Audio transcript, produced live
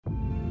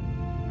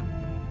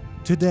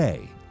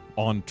Today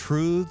on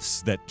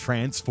Truths That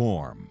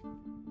Transform.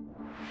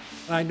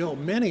 I know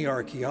many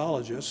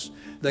archaeologists,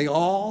 they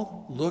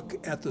all look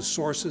at the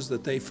sources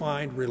that they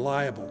find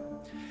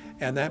reliable.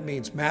 And that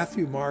means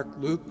Matthew, Mark,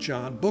 Luke,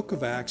 John, Book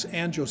of Acts,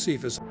 and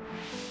Josephus.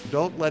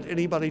 Don't let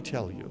anybody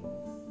tell you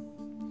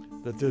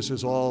that this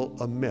is all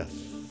a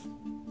myth.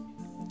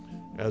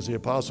 As the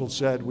apostle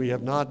said, we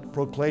have not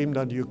proclaimed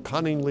unto you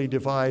cunningly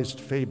devised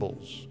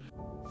fables.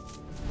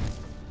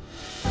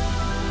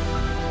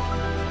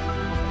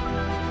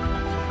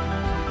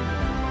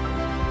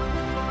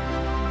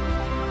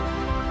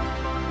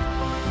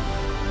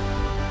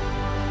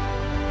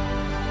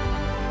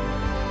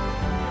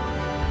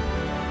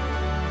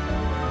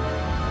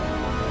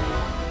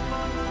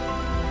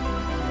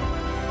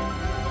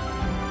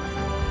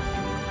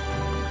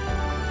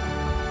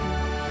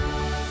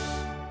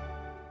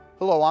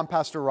 Hello, I'm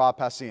Pastor Rob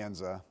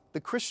Pacienza.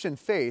 The Christian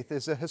faith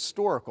is a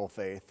historical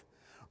faith,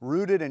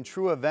 rooted in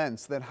true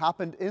events that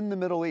happened in the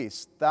Middle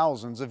East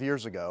thousands of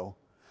years ago.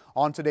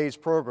 On today's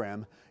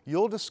program,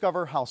 you'll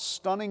discover how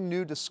stunning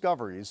new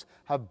discoveries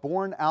have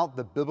borne out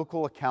the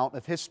biblical account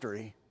of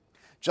history.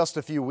 Just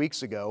a few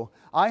weeks ago,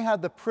 I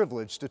had the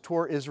privilege to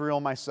tour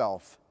Israel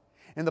myself.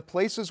 In the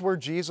places where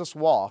Jesus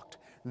walked,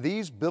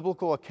 these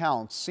biblical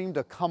accounts seem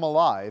to come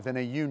alive in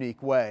a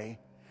unique way.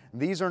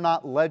 These are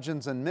not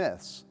legends and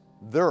myths.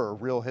 They're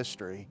real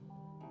history.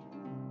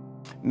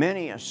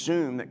 Many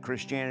assume that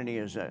Christianity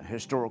is a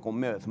historical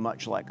myth,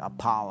 much like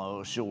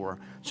Apollos or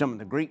some of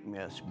the Greek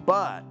myths,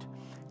 but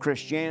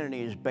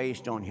Christianity is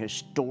based on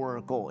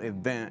historical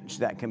events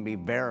that can be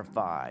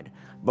verified,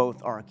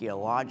 both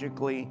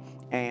archaeologically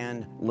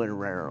and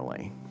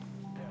literarily.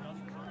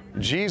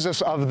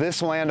 Jesus of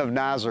this land of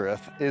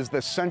Nazareth is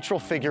the central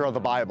figure of the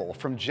Bible,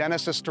 from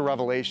Genesis to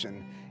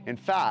Revelation. In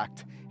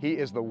fact, he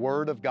is the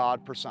Word of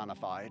God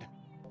personified.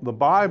 The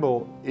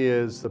Bible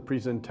is the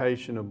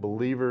presentation of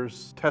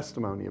believers'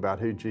 testimony about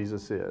who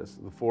Jesus is,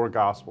 the four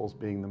Gospels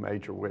being the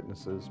major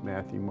witnesses,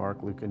 Matthew,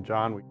 Mark, Luke, and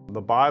John.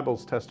 The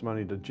Bible's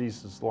testimony to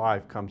Jesus'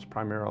 life comes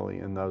primarily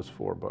in those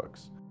four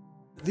books.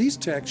 These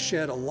texts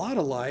shed a lot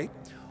of light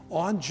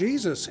on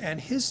Jesus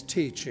and his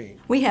teaching.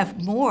 We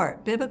have more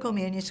biblical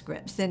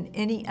manuscripts than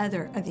any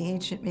other of the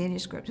ancient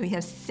manuscripts. We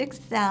have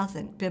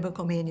 6,000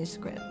 biblical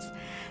manuscripts,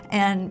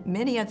 and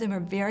many of them are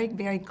very,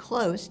 very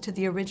close to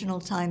the original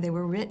time they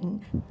were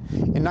written.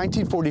 In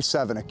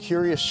 1947, a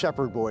curious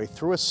shepherd boy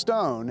threw a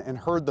stone and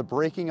heard the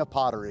breaking of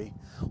pottery.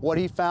 What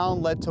he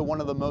found led to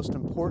one of the most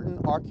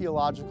important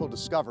archaeological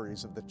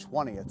discoveries of the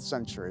 20th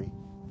century.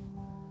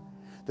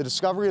 The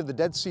discovery of the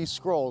Dead Sea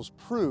Scrolls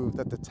proved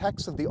that the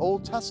texts of the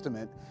Old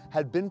Testament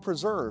had been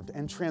preserved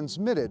and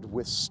transmitted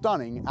with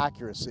stunning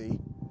accuracy.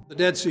 The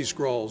Dead Sea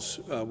Scrolls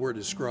were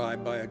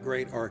described by a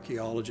great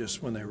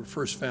archaeologist when they were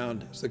first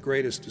found as the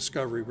greatest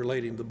discovery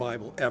relating to the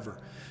Bible ever.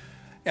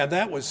 And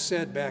that was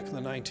said back in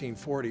the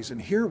 1940s.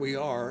 And here we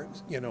are,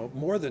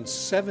 more than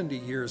 70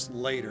 years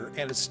later,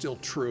 and it's still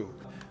true.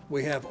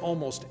 We have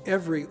almost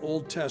every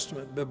Old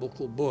Testament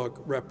biblical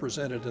book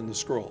represented in the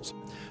scrolls.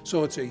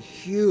 So it's a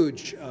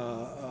huge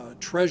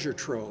treasure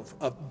trove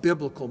of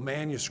biblical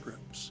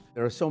manuscripts.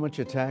 There is so much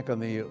attack on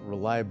the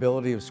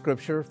reliability of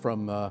Scripture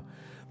from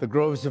the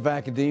groves of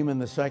academia in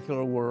the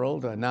secular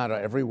world, not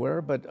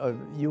everywhere, but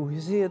you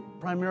see it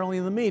primarily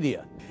in the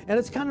media. And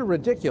it's kind of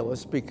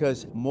ridiculous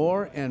because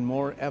more and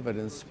more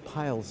evidence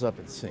piles up,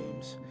 it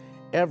seems,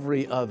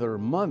 every other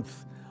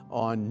month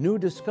on new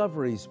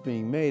discoveries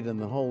being made in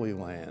the Holy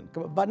Land.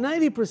 About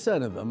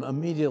 90% of them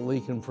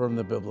immediately confirm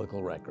the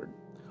biblical record,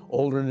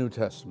 Old or New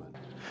Testament.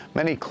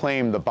 Many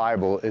claim the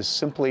Bible is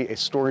simply a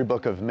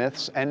storybook of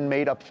myths and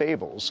made-up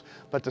fables,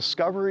 but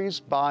discoveries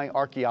by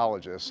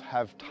archaeologists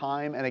have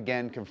time and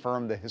again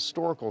confirmed the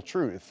historical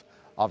truth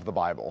of the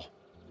Bible.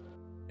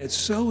 It's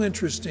so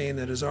interesting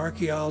that as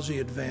archaeology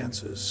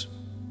advances,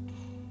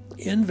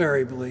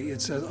 invariably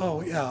it says,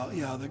 oh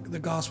yeah, the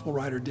gospel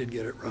writer did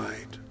get it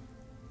right.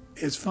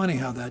 It's funny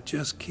how that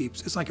just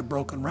keeps, it's like a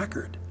broken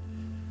record.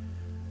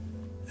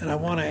 And I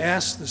want to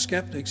ask the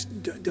skeptics,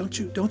 don't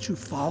you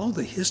follow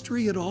the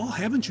history at all?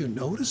 Haven't you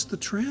noticed the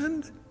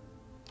trend?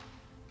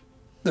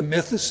 The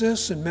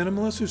mythicists and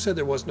minimalists who said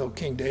there was no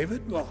King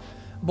David, well,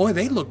 boy,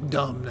 they look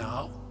dumb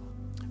now.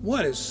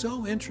 What is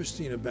so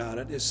interesting about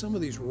it is some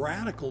of these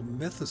radical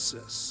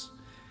mythicists,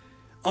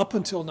 up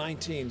until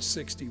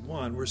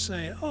 1961, were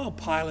saying, oh,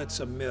 Pilate's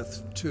a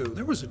myth too.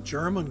 There was a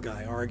German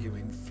guy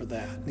arguing for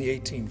that in the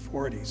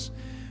 1840s.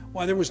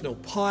 Why, there was no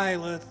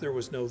Pilate, there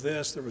was no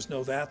this, there was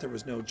no that, there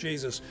was no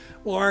Jesus.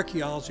 Well,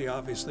 archaeology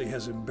obviously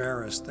has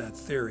embarrassed that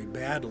theory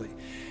badly.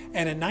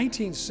 And in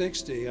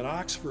 1960, an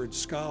Oxford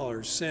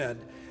scholar said,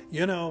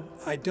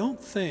 I don't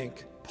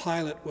think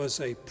Pilate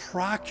was a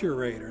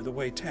procurator, the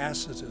way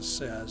Tacitus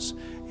says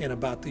in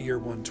about the year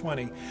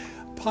 120.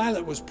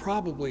 Pilate was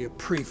probably a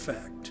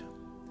prefect,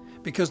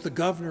 because the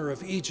governor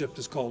of Egypt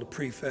is called a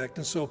prefect,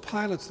 and so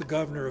Pilate's the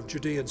governor of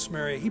Judea and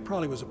Samaria. He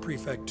probably was a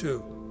prefect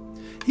too.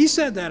 He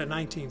said that in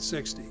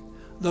 1960.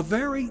 The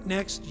very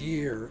next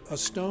year, a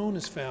stone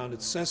is found at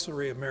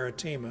Caesarea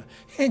Maritima,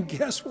 and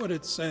guess what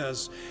it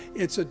says?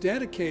 It's a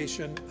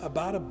dedication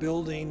about a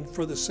building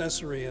for the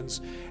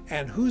Caesareans,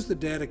 and who's the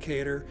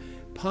dedicator?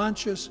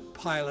 Pontius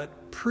Pilate,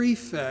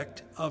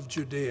 prefect of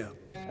Judea.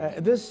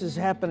 This is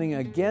happening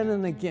again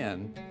and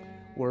again,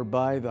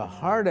 whereby the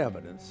hard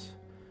evidence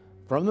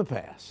from the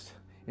past,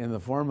 in the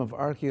form of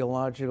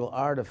archaeological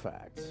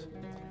artifacts,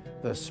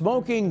 the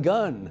smoking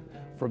gun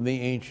from the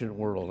ancient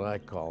world, I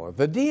call it,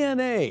 the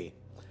DNA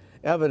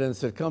evidence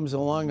that comes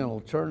along and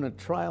will turn a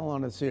trial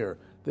on its ear.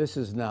 This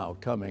is now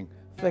coming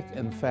thick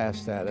and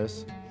fast at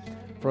us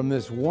from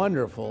this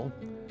wonderful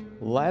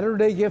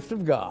latter-day gift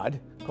of God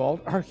called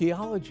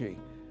archaeology,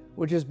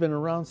 which has been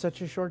around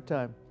such a short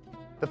time.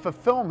 The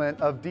fulfillment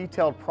of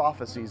detailed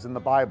prophecies in the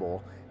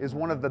Bible is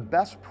one of the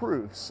best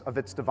proofs of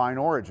its divine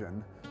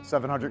origin.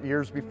 700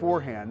 years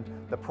beforehand,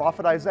 the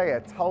prophet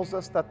Isaiah tells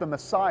us that the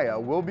Messiah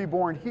will be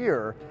born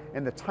here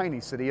in the tiny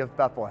city of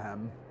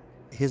Bethlehem.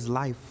 His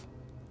life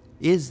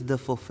is the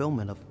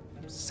fulfillment of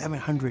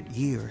 700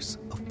 years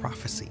of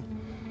prophecy.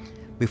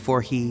 Before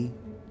he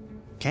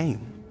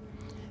came,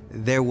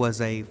 there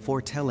was a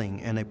foretelling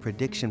and a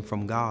prediction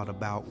from God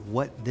about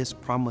what this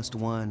promised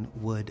one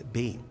would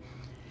be.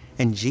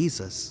 And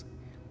Jesus,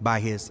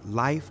 by his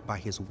life, by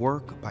his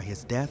work, by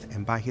his death,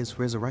 and by his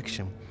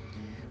resurrection,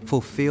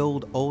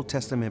 fulfilled Old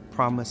Testament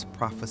promise,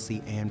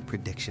 prophecy, and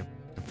prediction.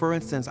 For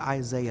instance,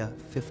 Isaiah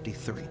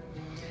 53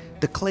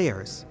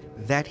 declares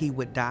that he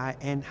would die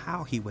and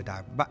how he would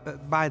die.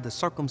 By the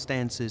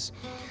circumstances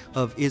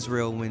of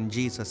Israel when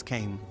Jesus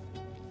came,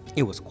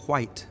 it was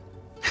quite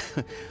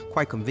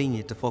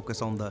convenient to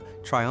focus on the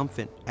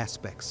triumphant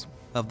aspects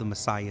of the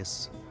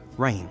Messiah's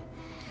reign.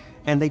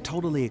 And they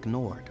totally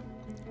ignored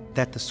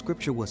that the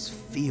scripture was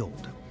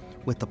filled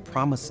with the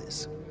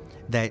promises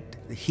that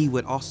he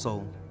would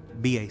also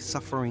be a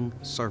suffering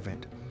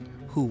servant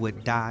who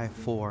would die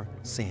for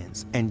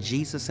sins. And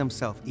Jesus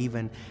himself,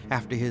 even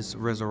after his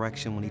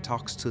resurrection, when he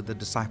talks to the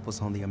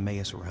disciples on the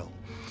Emmaus Road,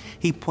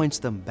 he points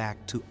them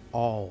back to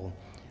all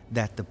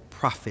that the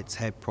prophets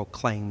had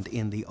proclaimed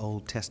in the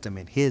Old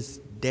Testament.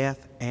 His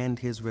death and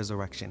his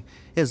resurrection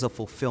is a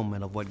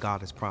fulfillment of what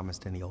God has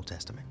promised in the Old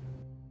Testament.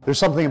 There's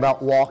something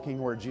about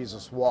walking where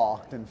Jesus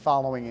walked and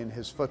following in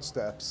his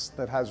footsteps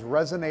that has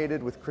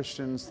resonated with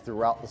Christians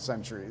throughout the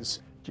centuries.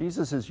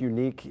 Jesus is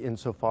unique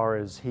insofar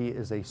as he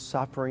is a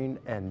suffering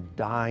and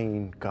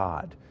dying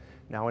God.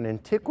 Now in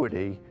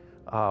antiquity,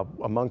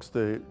 amongst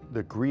the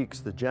Greeks,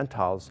 the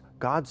Gentiles,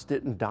 gods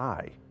didn't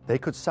die. They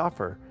could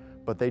suffer,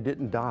 but they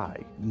didn't die.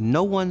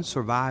 No one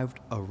survived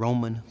a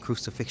Roman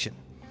crucifixion.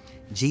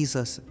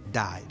 Jesus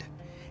died,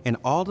 and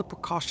all the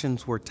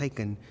precautions were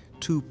taken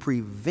to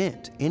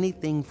prevent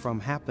anything from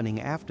happening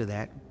after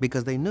that,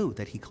 because they knew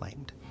that he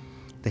claimed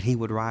that he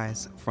would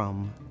rise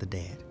from the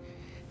dead.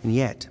 And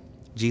yet,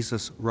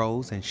 Jesus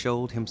rose and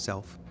showed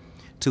himself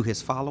to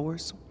his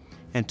followers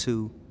and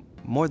to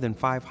more than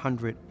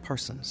 500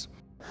 persons.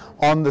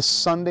 On the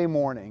Sunday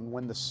morning,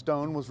 when the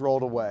stone was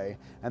rolled away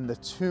and the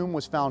tomb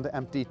was found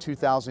empty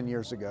 2,000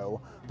 years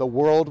ago, the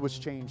world was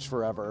changed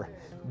forever.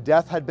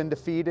 Death had been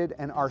defeated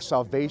and our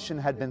salvation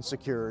had been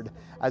secured.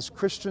 As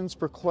Christians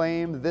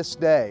proclaim this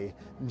day,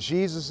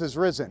 Jesus is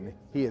risen.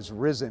 He is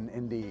risen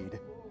indeed.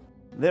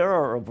 There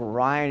are a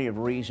variety of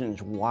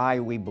reasons why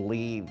we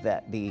believe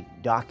that the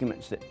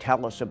documents that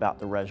tell us about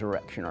the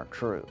resurrection are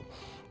true.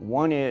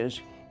 One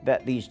is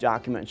that these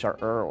documents are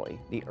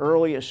early. The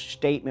earliest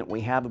statement we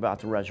have about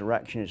the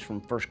resurrection is from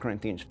 1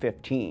 Corinthians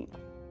 15.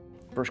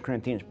 1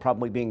 Corinthians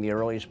probably being the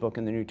earliest book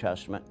in the New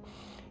Testament.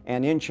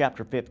 And in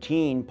chapter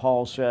 15,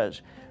 Paul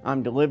says,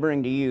 I'm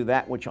delivering to you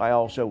that which I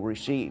also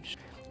received.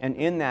 And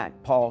in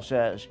that, Paul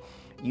says,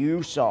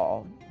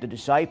 the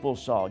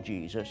disciples saw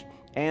Jesus,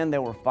 and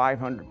there were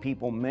 500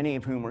 people, many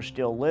of whom are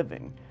still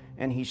living.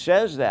 And he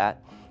says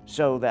that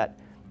so that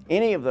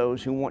any of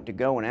those who want to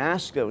go and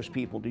ask those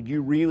people, did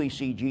you really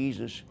see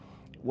Jesus?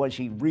 Was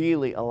he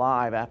really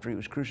alive after he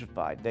was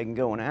crucified? They can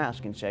go and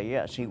ask and say,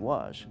 yes, he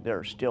was. There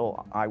are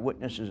still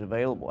eyewitnesses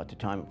available at the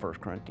time of 1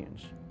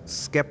 Corinthians.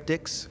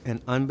 Skeptics and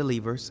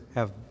unbelievers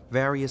have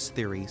various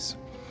theories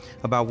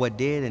about what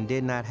did and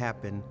did not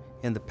happen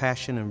in the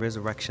passion and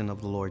resurrection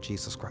of the Lord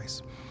Jesus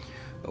Christ.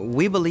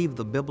 We believe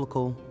the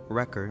biblical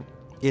record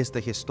is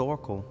the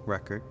historical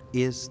record,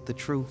 is the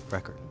true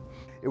record.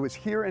 It was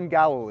here in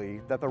Galilee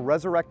that the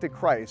resurrected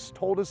Christ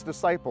told his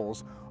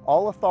disciples,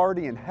 all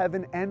authority in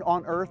heaven and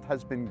on earth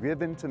has been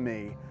given to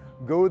me.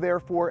 Go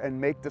therefore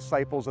and make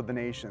disciples of the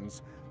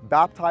nations,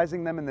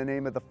 baptizing them in the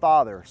name of the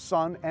Father,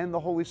 Son, and the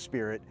Holy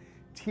Spirit,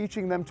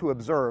 teaching them to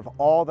observe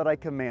all that I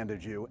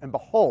commanded you. And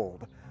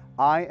behold,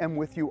 I am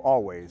with you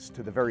always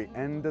to the very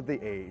end of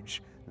the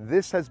age.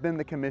 This has been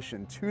the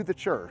commission to the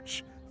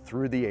church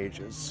through the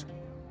ages.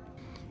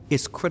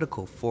 It's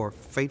critical for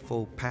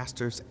faithful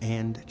pastors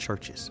and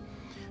churches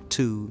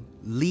to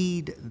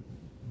lead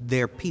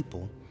their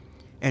people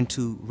and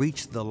to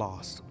reach the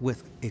lost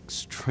with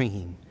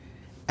extreme,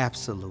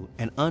 absolute,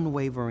 and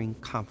unwavering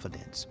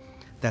confidence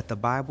that the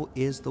Bible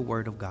is the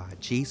Word of God.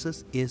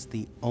 Jesus is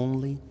the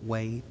only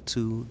way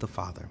to the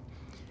Father.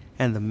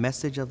 and the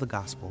message of the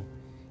gospel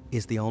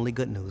is the only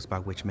good news by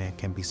which man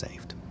can be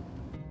saved.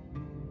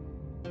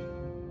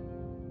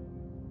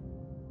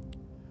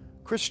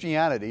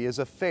 Christianity is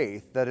a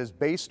faith that is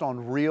based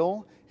on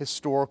real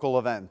historical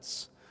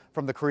events,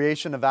 from the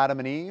creation of Adam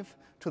and Eve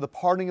to the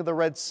parting of the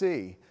Red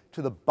Sea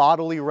to the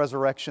bodily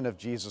resurrection of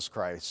Jesus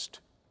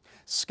Christ.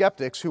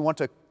 Skeptics who want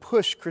to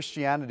push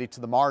Christianity to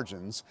the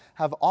margins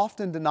have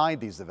often denied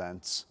these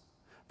events.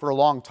 For a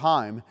long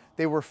time,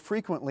 they were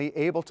frequently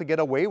able to get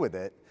away with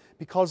it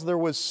because there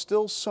was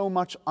still so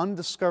much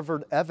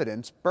undiscovered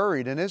evidence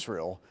buried in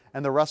Israel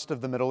and the rest of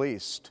the Middle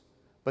East.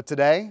 But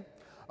today,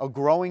 a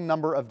growing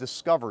number of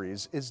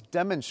discoveries is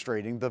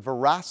demonstrating the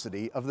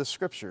veracity of the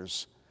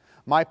Scriptures.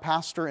 My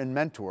pastor and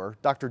mentor,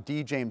 Dr.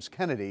 D. James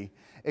Kennedy,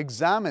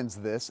 examines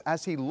this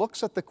as he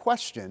looks at the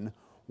question,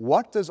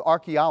 what does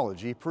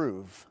archaeology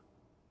prove?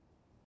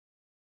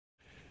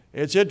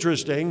 It's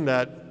interesting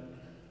that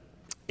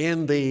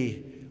in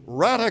the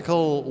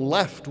radical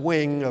left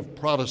wing of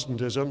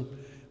Protestantism,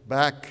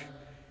 back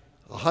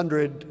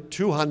 100,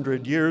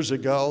 200 years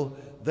ago,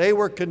 they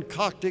were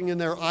concocting in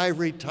their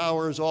ivory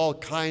towers all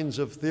kinds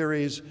of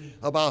theories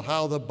about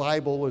how the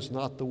Bible was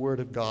not the Word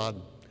of God,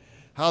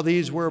 how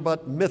these were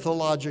but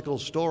mythological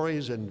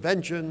stories,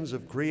 inventions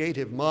of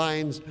creative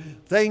minds,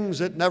 things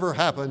that never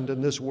happened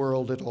in this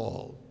world at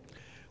all.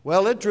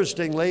 Well,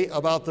 interestingly,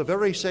 about the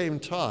very same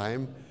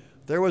time,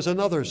 there was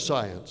another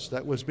science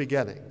that was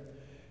beginning.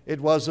 It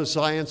was the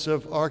science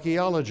of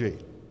archaeology.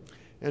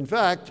 In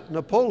fact,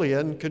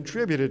 Napoleon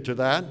contributed to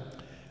that.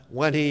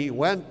 When he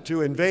went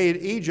to invade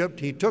Egypt,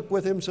 he took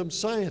with him some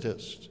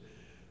scientists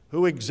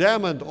who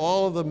examined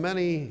all of the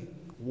many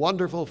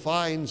wonderful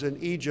finds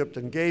in Egypt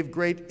and gave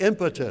great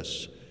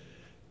impetus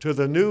to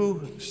the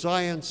new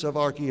science of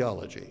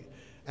archaeology.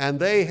 And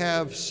they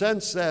have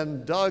since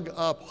then dug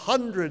up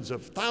hundreds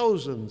of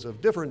thousands of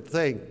different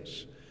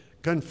things,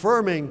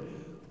 confirming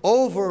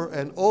over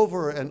and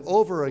over and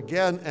over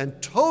again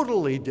and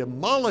totally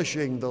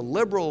demolishing the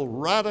liberal,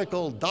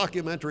 radical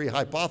documentary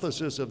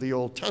hypothesis of the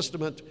Old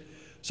Testament,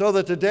 so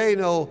that today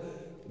no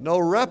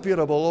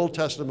reputable Old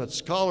Testament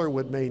scholar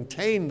would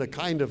maintain the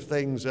kind of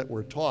things that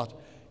were taught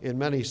in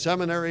many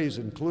seminaries,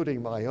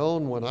 including my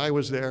own when I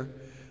was there,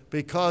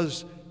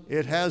 because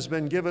it has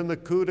been given the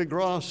coup de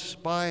grace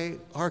by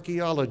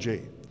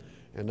archaeology.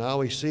 And now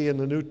we see in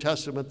the New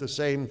Testament the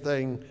same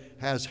thing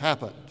has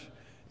happened,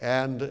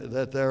 and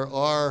that there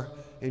are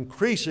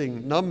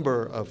increasing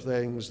number of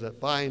things, that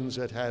finds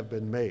that have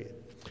been made.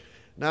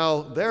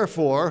 Now,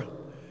 therefore,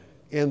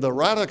 in the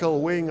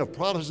radical wing of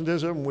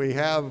Protestantism, we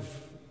have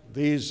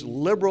these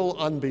liberal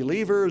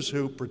unbelievers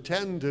who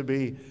pretend to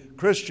be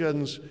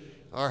Christians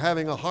are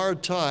having a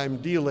hard time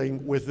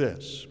dealing with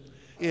this.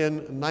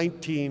 In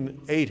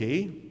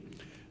 1980,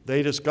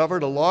 they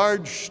discovered a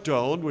large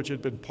stone which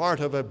had been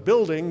part of a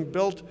building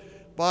built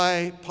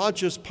by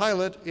Pontius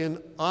Pilate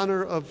in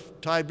honor of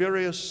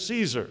Tiberius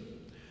Caesar.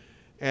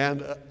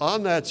 And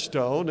on that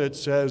stone it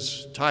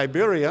says,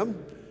 Tiberium,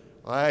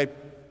 I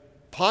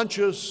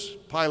Pontius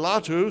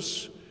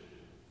Pilatus,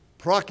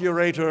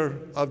 procurator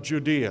of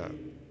Judea.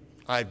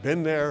 I've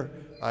been there,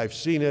 I've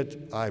seen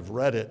it, I've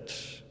read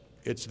it,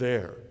 it's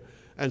there.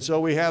 And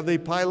so we have the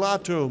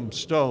Pilatum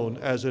stone,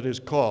 as it is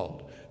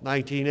called,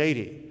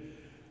 1980.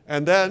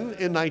 And then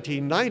in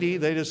 1990,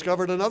 they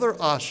discovered another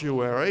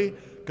ossuary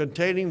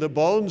containing the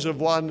bones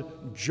of one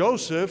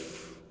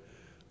Joseph,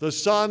 the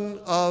son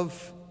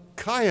of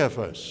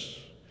Caiaphas.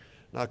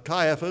 Now,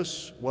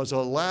 Caiaphas was a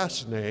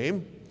last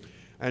name,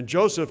 and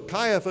Joseph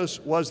Caiaphas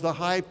was the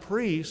high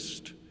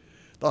priest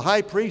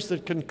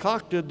that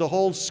concocted the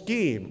whole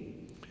scheme.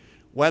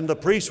 When the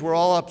priests were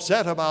all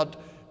upset about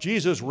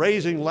Jesus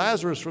raising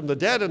Lazarus from the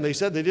dead, and they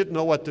said they didn't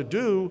know what to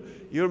do,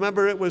 you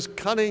remember it was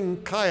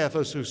cunning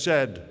Caiaphas who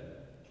said,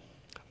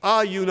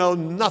 you know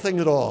nothing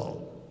at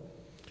all.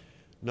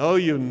 Know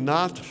you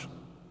not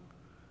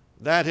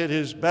that it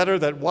is better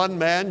that one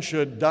man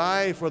should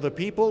die for the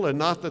people and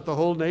not that the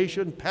whole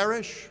nation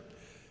perish?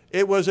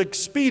 It was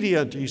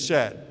expedient, he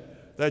said,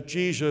 that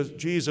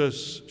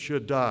Jesus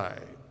should die.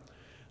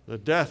 The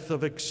death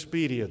of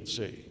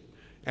expediency.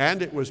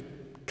 And it was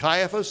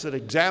Caiaphas that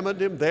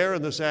examined him there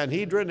in the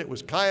Sanhedrin. It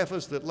was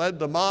Caiaphas that led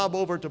the mob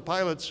over to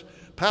Pilate's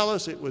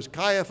palace. It was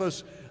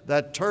Caiaphas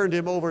that turned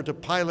him over to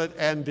Pilate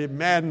and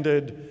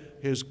demanded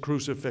his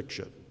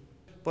crucifixion.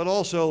 But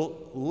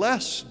also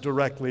less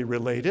directly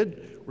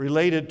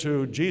related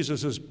to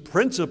Jesus'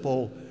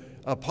 principal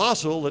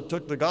apostle that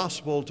took the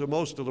gospel to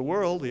most of the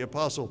world, the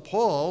Apostle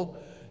Paul.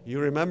 You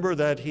remember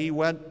that he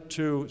went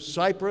to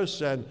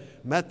Cyprus and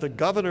met the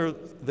governor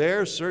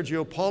there,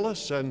 Sergio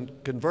Paulus, and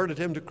converted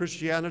him to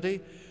Christianity.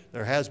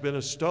 There has been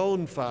a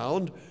stone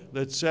found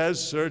that says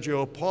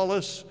Sergio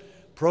Paulus,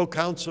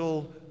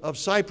 proconsul of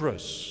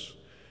Cyprus.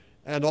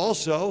 And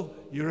also,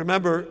 you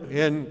remember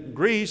in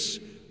Greece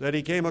that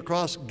he came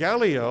across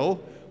Gallio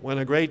when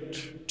a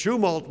great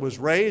tumult was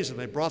raised, and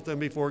they brought them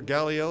before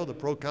Gallio, the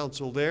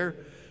proconsul there.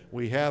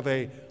 We have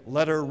a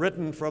letter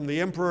written from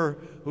the emperor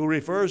who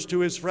refers to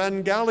his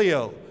friend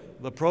Gallio,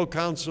 the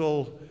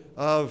proconsul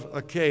of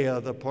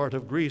Achaia, the part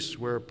of Greece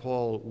where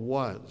Paul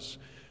was.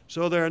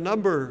 So there are a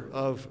number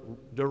of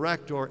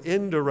direct or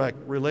indirect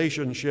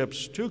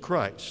relationships to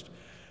Christ.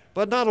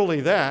 But not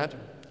only that,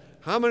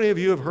 how many of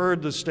you have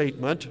heard the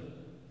statement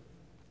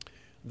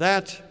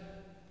that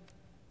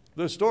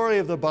the story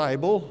of the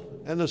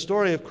Bible and the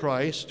story of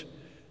Christ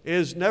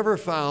is never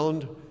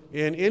found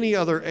in any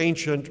other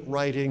ancient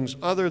writings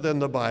other than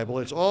the Bible?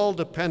 It's all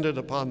dependent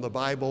upon the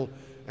Bible,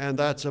 and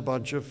that's a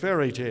bunch of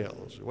fairy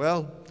tales.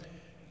 Well,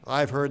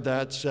 I've heard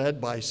that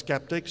said by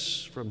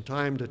skeptics from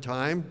time to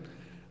time,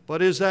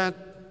 but is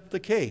that the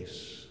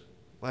case?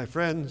 My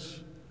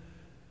friends,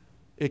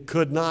 it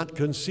could not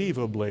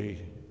conceivably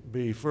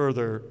be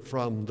further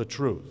from the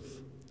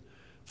truth.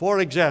 For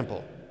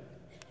example,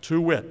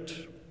 to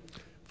wit,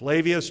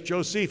 Flavius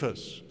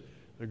Josephus,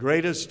 the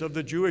greatest of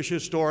the Jewish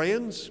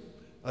historians,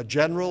 a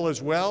general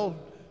as well,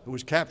 who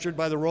was captured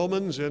by the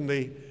Romans in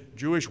the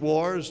Jewish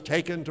wars,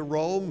 taken to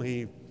Rome.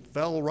 He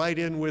fell right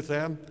in with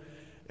them,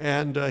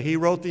 and he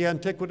wrote the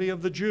Antiquity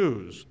of the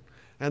Jews.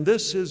 And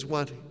this is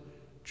what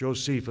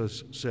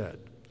Josephus said.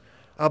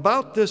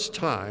 About this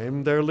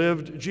time there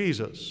lived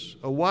Jesus,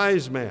 a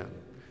wise man,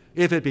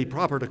 if it be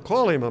proper to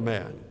call him a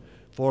man,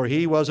 for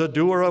he was a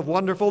doer of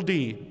wonderful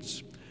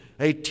deeds,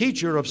 a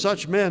teacher of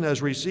such men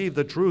as received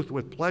the truth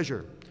with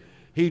pleasure.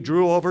 He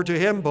drew over to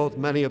him both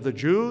many of the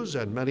Jews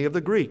and many of the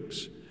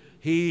Greeks.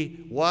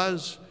 He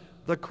was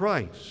the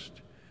Christ.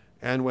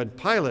 And when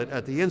Pilate,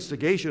 at the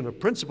instigation of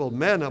principal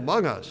men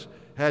among us,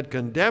 had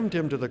condemned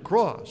him to the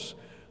cross,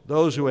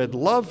 those who had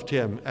loved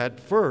him at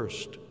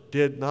first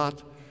did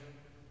not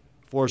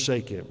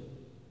forsake him.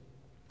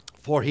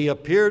 For he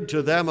appeared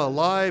to them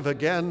alive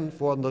again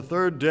on the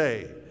third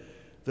day,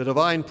 the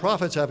divine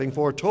prophets having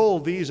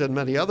foretold these and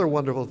many other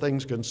wonderful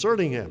things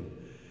concerning him.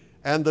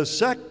 And the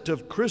sect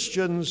of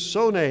Christians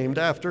so named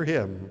after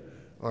him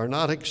are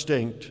not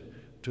extinct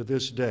to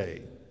this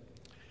day.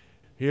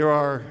 Here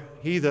are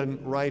heathen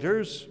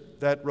writers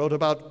that wrote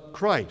about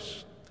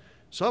Christ.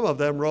 Some of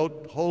them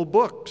wrote whole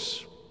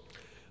books,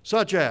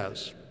 such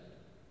as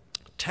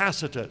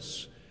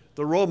Tacitus,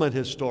 the Roman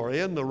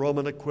historian, the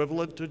Roman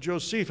equivalent to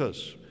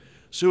Josephus;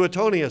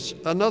 Suetonius,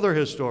 another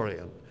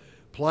historian;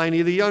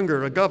 Pliny the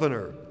Younger, a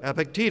governor;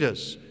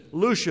 Epictetus;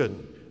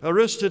 Lucian;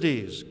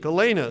 Aristides;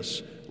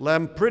 Galenus;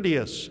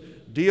 Lampridius;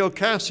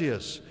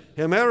 Dio-Cassius;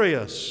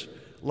 Himerius;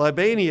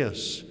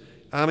 Libanius;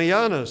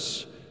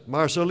 Ammianus;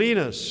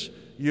 Marcellinus;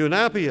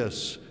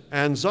 Eunapius;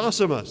 and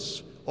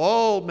Zosimus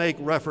all make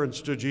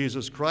reference to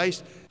Jesus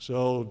Christ.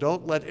 So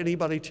don't let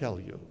anybody tell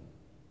you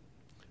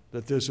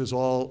that this is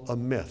all a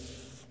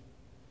myth.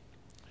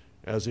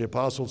 As the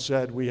apostle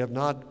said, we have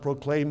not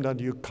proclaimed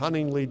unto you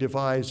cunningly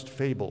devised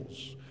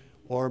fables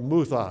or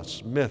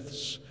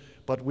myths,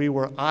 but we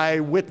were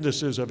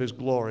eyewitnesses of his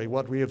glory.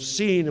 What we have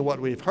seen and what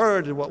we've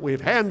heard and what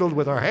we've handled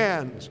with our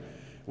hands,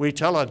 we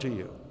tell unto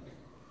you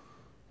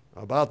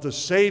about the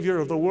Savior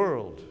of the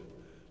world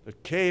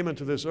that came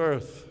into this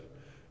earth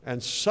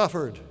and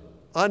suffered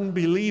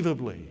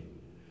unbelievably,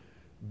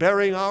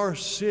 bearing our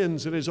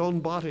sins in his own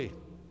body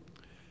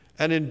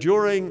and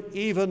enduring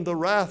even the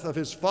wrath of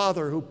his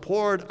Father, who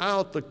poured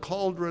out the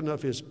cauldron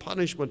of his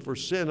punishment for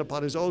sin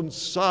upon his own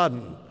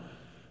Son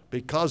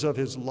because of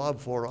his love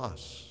for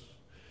us.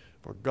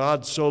 For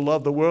God so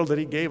loved the world that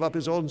he gave up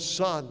his own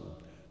Son,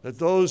 that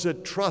those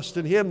that trust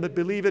in him, that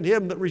believe in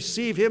him, that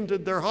receive him to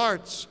their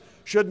hearts,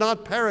 should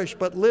not perish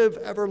but live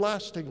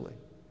everlastingly.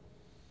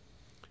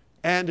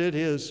 And it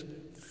is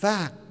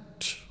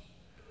fact,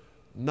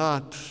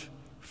 not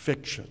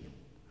fiction.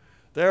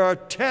 There are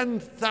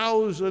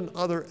 10,000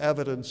 other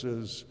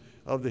evidences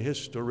of the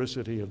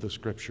historicity of the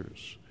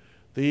Scriptures.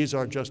 These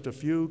are just a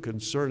few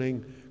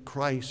concerning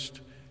Christ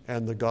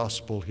and the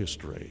gospel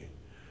history.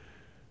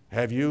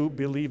 Have you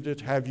believed it?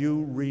 Have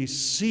you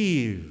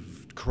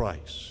received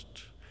Christ?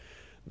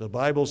 The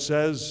Bible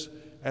says,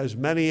 as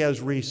many as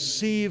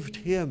received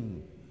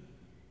him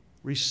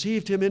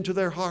into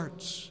their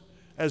hearts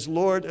as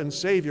Lord and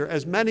Savior,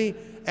 as many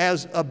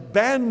as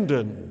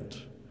abandoned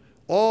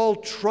all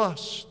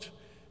trust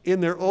in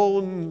their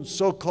own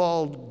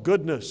so-called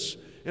goodness,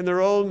 in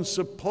their own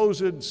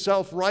supposed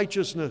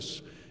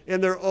self-righteousness,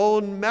 in their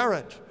own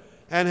merit,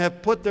 and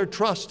have put their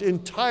trust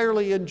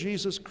entirely in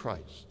Jesus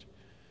Christ.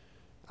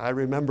 I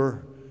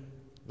remember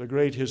the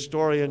great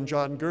historian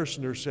John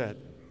Gerstner said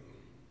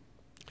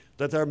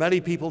that there are many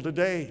people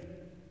today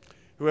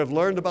who have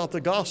learned about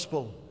the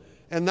gospel,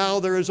 and now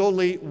there is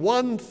only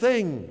one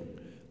thing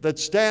that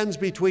stands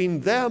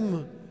between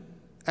them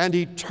and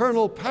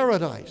eternal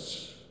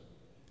paradise.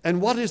 And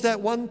what is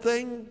that one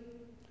thing?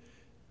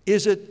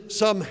 Is it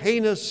some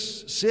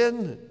heinous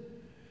sin?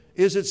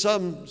 Is it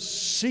some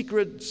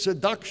secret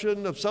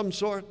seduction of some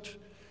sort?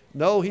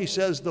 No, he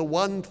says the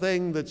one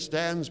thing that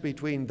stands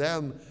between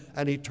them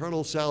and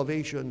eternal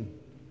salvation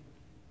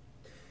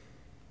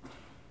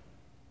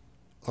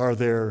are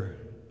their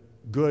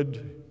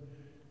good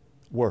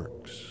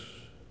works.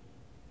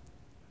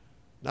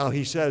 Now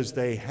he says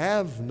they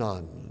have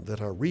none that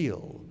are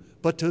real,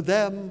 but to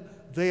them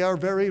they are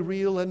very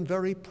real and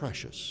very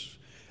precious.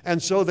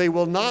 And so they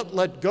will not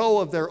let go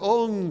of their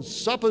own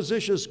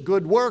supposititious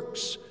good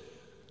works,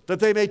 that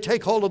they may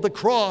take hold of the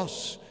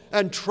cross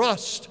and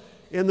trust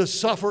in the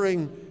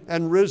suffering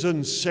and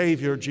risen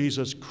Savior,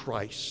 Jesus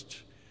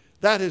Christ.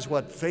 That is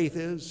what faith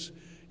is.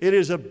 It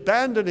is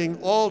abandoning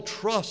all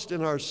trust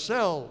in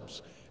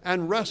ourselves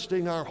and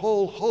resting our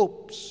whole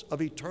hopes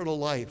of eternal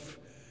life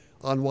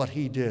on what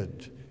he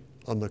did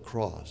on the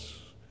cross.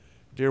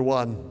 Dear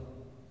one,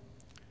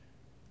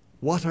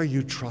 what are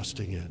you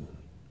trusting in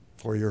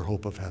for your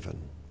hope of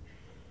heaven?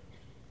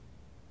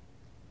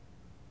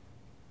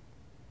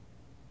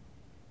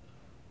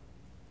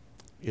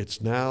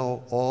 It's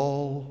now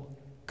all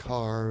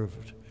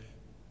carved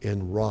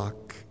in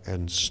rock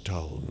and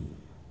stone.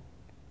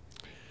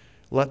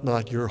 Let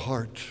not your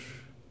heart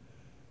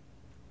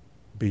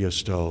be a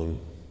stone,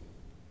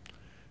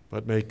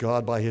 but may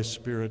God by his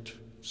Spirit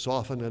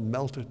soften and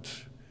melt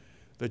it,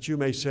 that you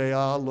may say,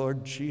 "Ah,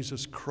 Lord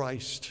Jesus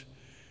Christ,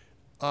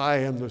 I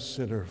am the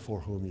sinner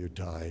for whom you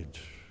died.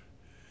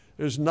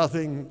 There's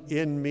nothing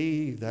in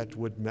me that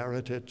would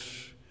merit it.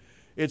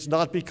 It's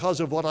not because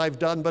of what I've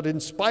done, but in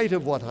spite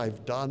of what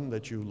I've done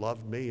that you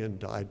loved me and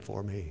died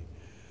for me.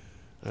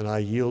 And I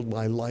yield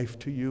my life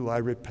to you. I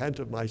repent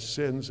of my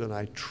sins, and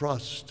I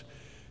trust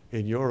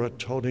in your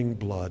atoning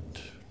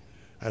blood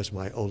as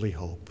my only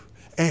hope.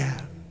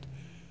 And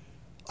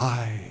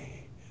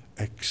I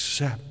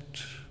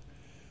accept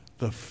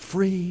the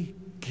free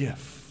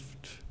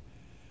gift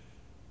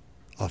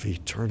of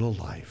eternal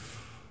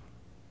life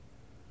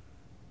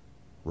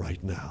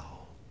right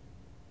now."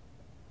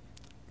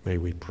 May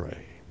we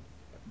pray.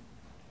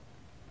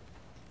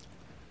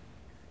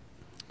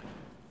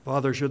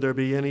 Father, should there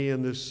be any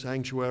in this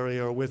sanctuary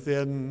or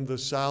within the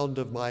sound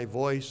of my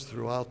voice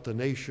throughout the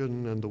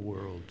nation and the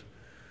world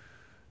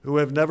who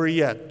have never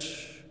yet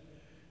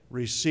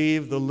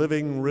received the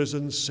living,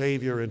 risen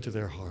Savior into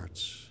their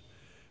hearts,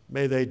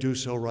 may they do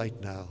so right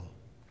now.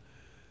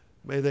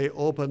 May they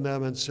open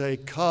them and say,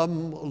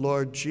 "Come,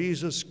 Lord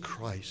Jesus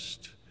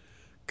Christ,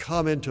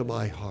 come into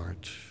my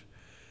heart.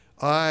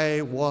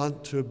 I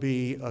want to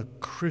be a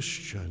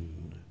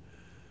Christian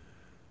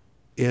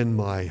in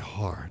my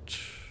heart.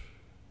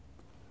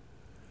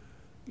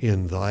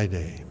 In thy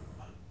name,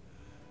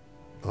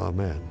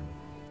 amen."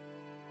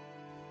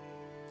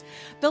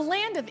 The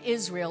land of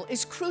Israel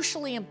is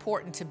crucially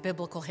important to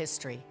biblical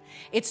history.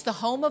 It's the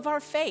home of our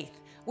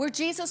faith, where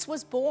Jesus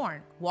was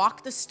born,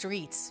 walked the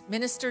streets,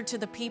 ministered to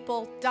the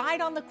people,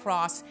 died on the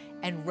cross,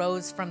 and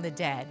rose from the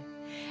dead.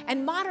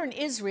 And modern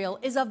Israel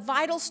is a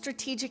vital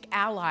strategic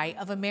ally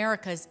of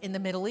America's in the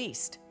Middle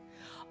East.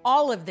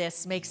 All of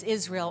this makes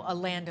Israel a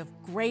land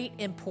of great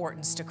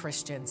importance to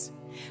Christians.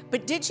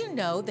 But did you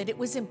know that it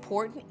was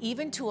important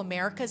even to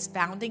America's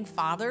founding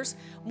fathers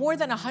more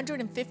than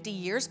 150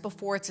 years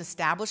before its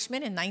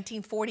establishment in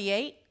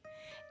 1948?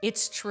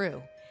 It's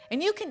true.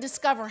 And you can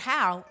discover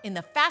how in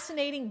the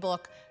fascinating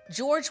book,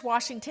 George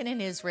Washington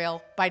in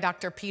Israel by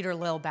Dr. Peter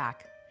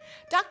Lilback.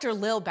 Dr.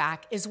 Lilback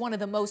is one of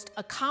the most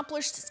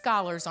accomplished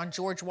scholars on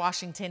George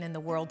Washington in the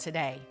world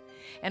today.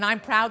 And I'm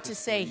proud to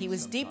say he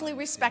was deeply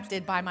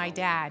respected by my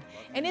dad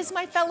and is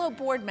my fellow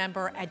board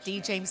member at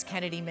D. James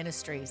Kennedy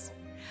Ministries.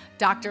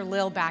 Dr.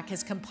 Lilback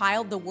has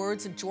compiled the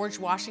words of George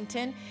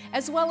Washington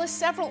as well as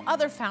several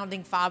other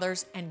founding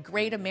fathers and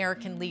great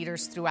American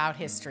leaders throughout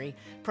history,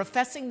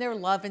 professing their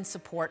love and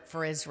support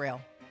for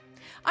Israel.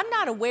 I'm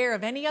not aware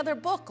of any other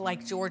book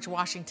like George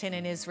Washington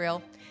in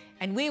Israel,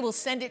 and we will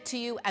send it to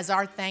you as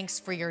our thanks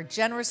for your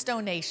generous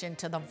donation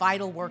to the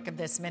vital work of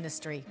this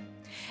ministry.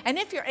 And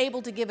if you're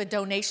able to give a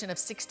donation of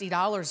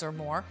 $60 or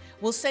more,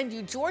 we'll send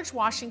you George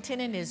Washington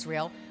in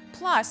Israel,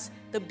 plus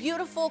the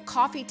beautiful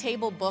coffee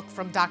table book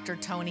from Dr.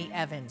 Tony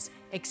Evans,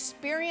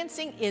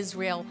 Experiencing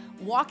Israel,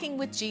 Walking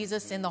with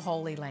Jesus in the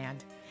Holy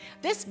Land.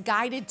 This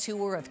guided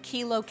tour of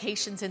key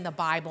locations in the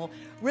Bible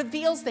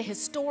reveals the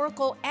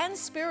historical and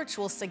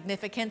spiritual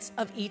significance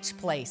of each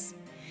place.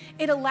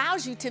 It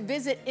allows you to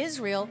visit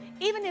Israel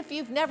even if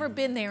you've never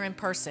been there in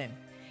person.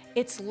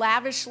 It's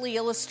lavishly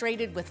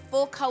illustrated with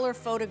full-color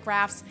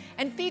photographs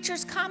and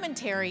features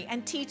commentary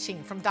and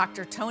teaching from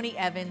Dr. Tony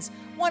Evans,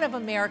 one of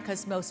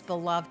America's most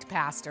beloved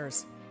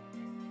pastors.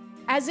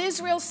 As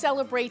Israel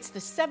celebrates the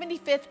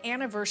 75th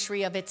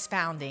anniversary of its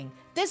founding,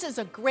 this is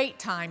a great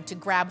time to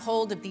grab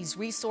hold of these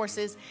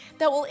resources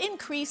that will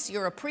increase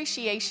your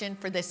appreciation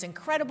for this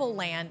incredible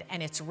land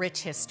and its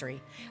rich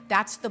history.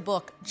 That's the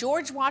book,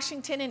 George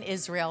Washington in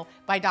Israel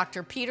by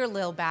Dr. Peter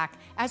Lilback,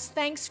 as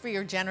thanks for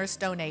your generous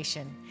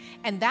donation.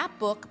 And that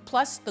book,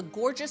 plus the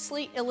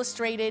gorgeously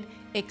illustrated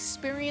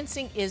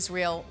Experiencing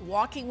Israel,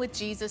 Walking with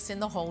Jesus in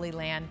the Holy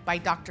Land by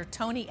Dr.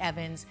 Tony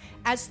Evans,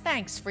 as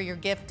thanks for your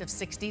gift of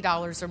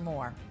 $60 or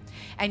more.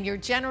 And your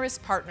generous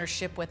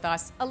partnership with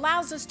us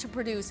allows us to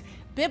produce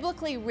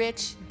biblically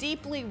rich,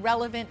 deeply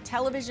relevant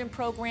television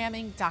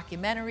programming,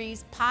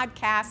 documentaries,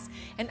 podcasts,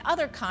 and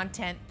other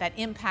content that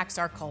impacts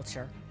our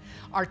culture.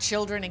 Our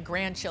children and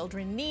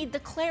grandchildren need the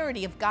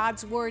clarity of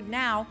God's Word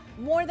now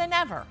more than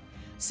ever.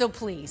 So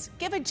please,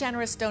 give a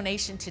generous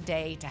donation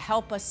today to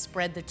help us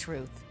spread the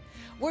truth.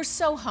 We're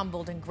so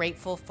humbled and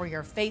grateful for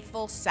your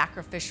faithful,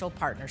 sacrificial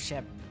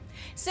partnership.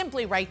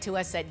 Simply write to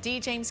us at D.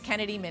 James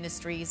Kennedy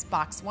Ministries,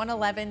 Box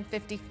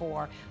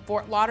 11154,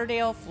 Fort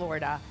Lauderdale,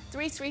 Florida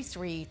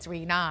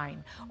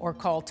 33339, or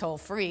call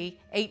toll-free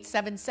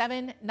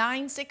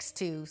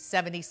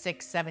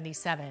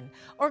 877-962-7677,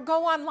 or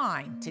go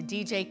online to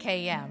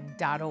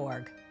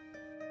djkm.org.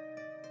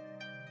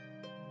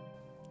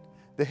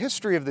 The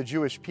history of the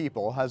Jewish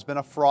people has been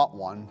a fraught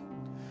one.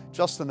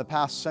 Just in the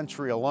past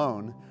century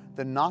alone,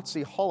 the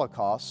Nazi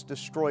Holocaust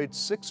destroyed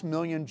 6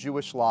 million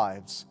Jewish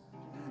lives.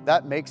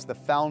 That makes the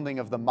founding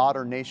of the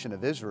modern nation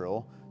of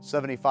Israel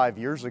 75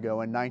 years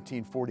ago in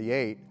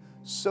 1948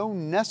 so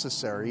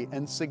necessary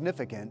and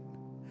significant.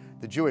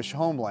 The Jewish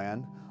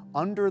homeland,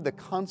 under the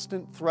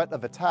constant threat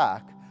of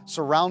attack,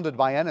 surrounded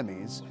by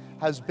enemies,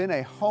 has been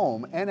a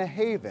home and a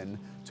haven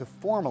to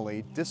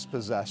formerly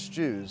dispossessed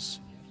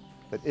Jews.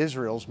 But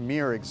Israel's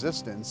mere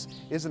existence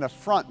is an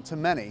affront to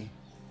many.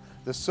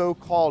 The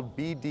so-called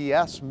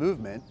BDS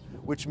movement,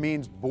 which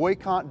means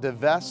boycott,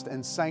 divest,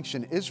 and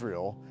sanction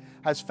Israel,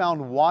 has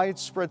found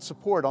widespread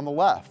support on the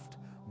left,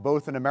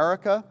 both in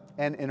America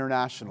and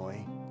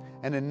internationally.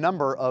 And a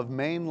number of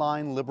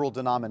mainline liberal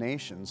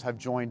denominations have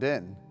joined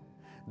in.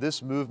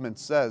 This movement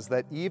says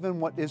that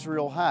even what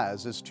Israel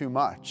has is too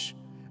much,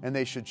 and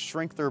they should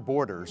shrink their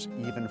borders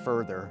even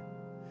further.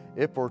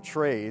 It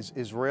portrays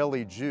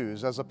Israeli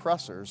Jews as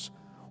oppressors,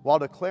 while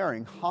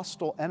declaring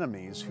hostile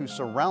enemies who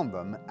surround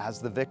them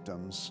as the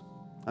victims.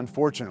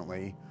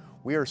 Unfortunately,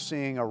 we are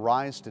seeing a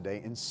rise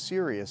today in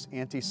serious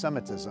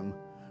anti-Semitism,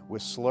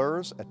 with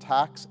slurs,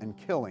 attacks, and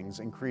killings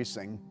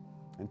increasing.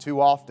 And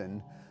too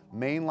often,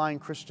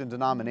 mainline Christian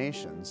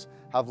denominations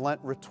have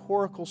lent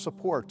rhetorical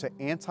support to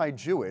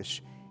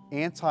anti-Jewish,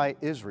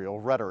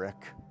 anti-Israel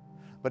rhetoric.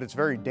 But it's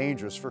very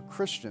dangerous for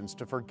Christians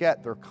to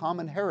forget their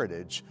common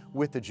heritage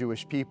with the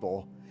Jewish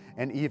people,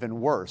 and even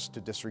worse, to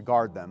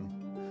disregard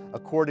them.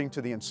 According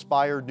to the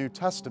inspired New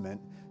Testament,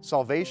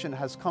 salvation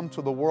has come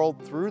to the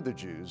world through the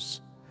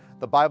Jews.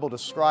 The Bible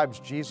describes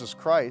Jesus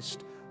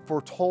Christ,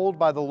 foretold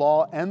by the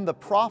law and the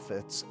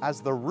prophets, as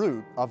the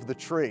root of the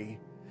tree.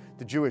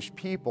 The Jewish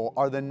people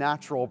are the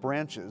natural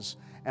branches,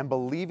 and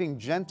believing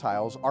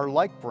Gentiles are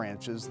like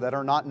branches that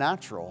are not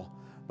natural,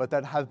 but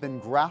that have been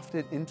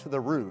grafted into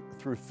the root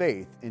through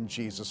faith in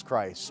Jesus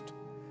Christ.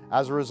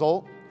 As a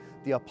result,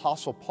 the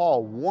Apostle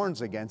Paul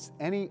warns against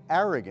any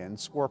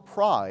arrogance or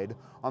pride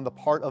on the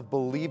part of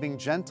believing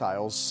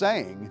Gentiles,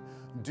 saying,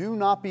 "Do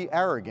not be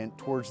arrogant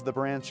towards the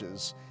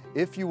branches.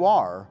 If you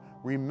are,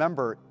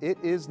 remember it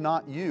is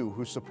not you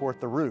who support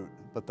the root,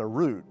 but the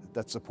root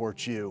that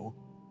supports you."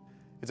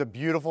 It's a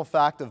beautiful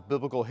fact of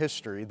biblical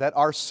history that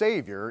our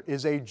Savior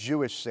is a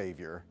Jewish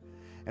Savior,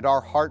 and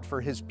our heart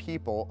for His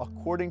people,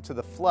 according to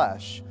the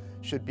flesh,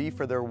 should be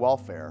for their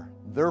welfare,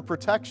 their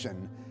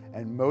protection,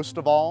 and most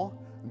of all,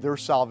 their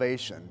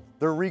salvation,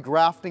 their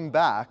regrafting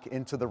back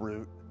into the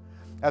root.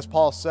 As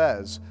Paul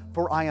says,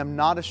 "For I am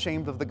not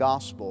ashamed of the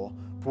gospel,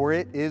 for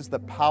it is the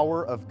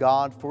power of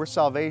God for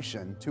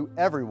salvation to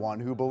everyone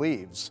who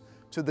believes,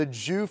 to the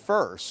Jew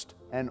first,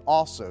 and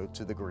also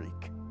to the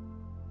Greek."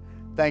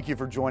 Thank you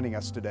for joining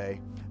us today.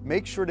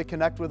 Make sure to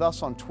connect with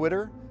us on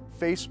Twitter,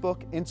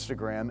 Facebook,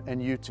 Instagram, and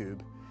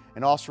YouTube.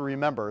 And also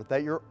remember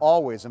that you're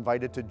always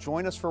invited to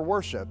join us for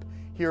worship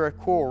here at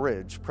Coral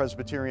Ridge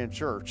Presbyterian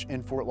Church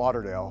in Fort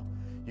Lauderdale.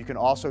 You can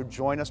also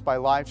join us by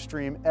live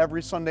stream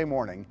every Sunday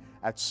morning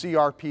at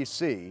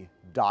crpc.tv.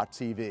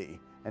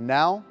 And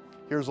now,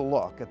 here's a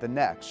look at the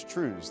next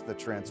Truths That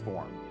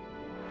Transform.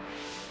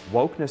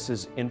 Wokeness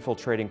is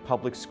infiltrating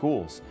public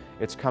schools.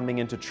 It's coming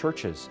into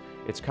churches.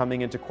 It's coming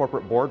into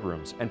corporate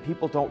boardrooms, and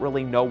people don't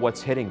really know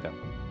what's hitting them.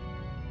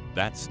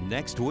 That's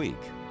next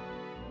week.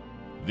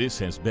 This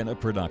has been a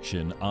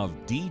production of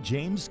D.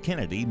 James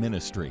Kennedy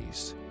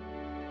Ministries.